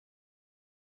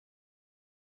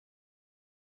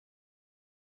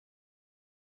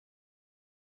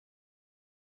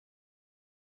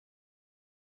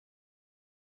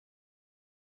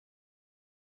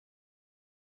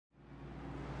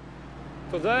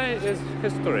Today is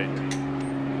history.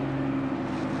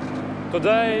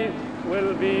 Today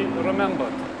will be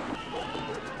remembered.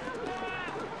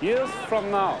 Years from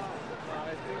now,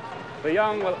 the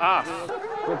young will ask,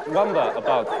 would wonder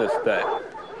about this day.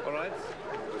 All right?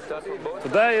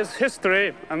 Today is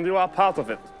history, and you are part of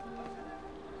it.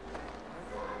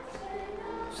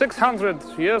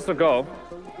 600 years ago,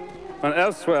 when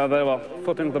elsewhere they were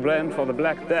footing the blame for the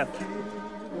Black Death,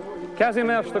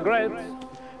 Casimir the Great,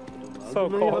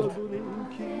 so-called,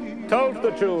 told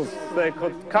the Jews they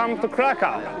could come to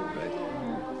Krakow.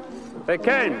 They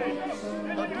came.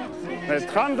 They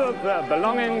trundled their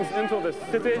belongings into the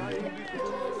city.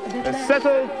 They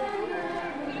settled.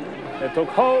 They took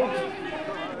hold.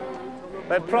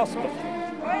 They prospered.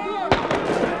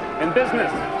 In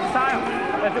business, science,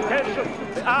 education,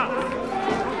 the arts.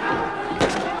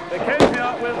 They came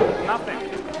here with nothing.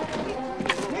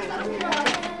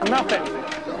 Nothing.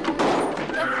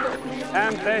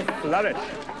 And they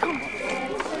flourished.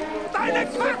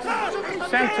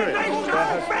 Centuries there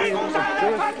has been a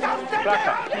Jewish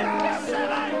placard.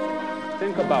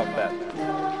 Think about that.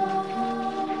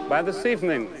 By this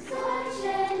evening,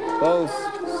 those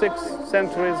 6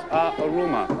 centuries are a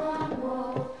rumor.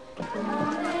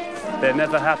 They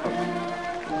never happened.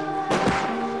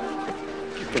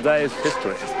 Today is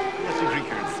history. Let you drink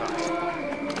your inside.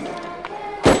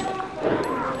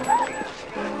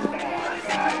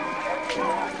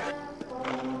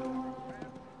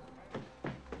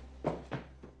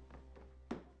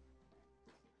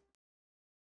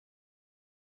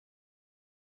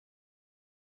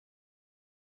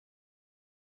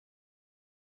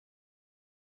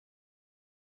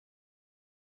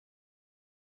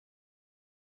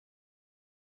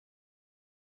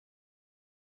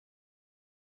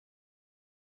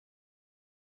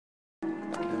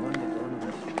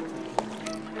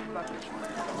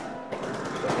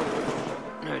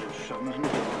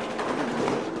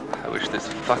 I wish this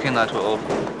fucking light were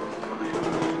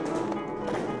open.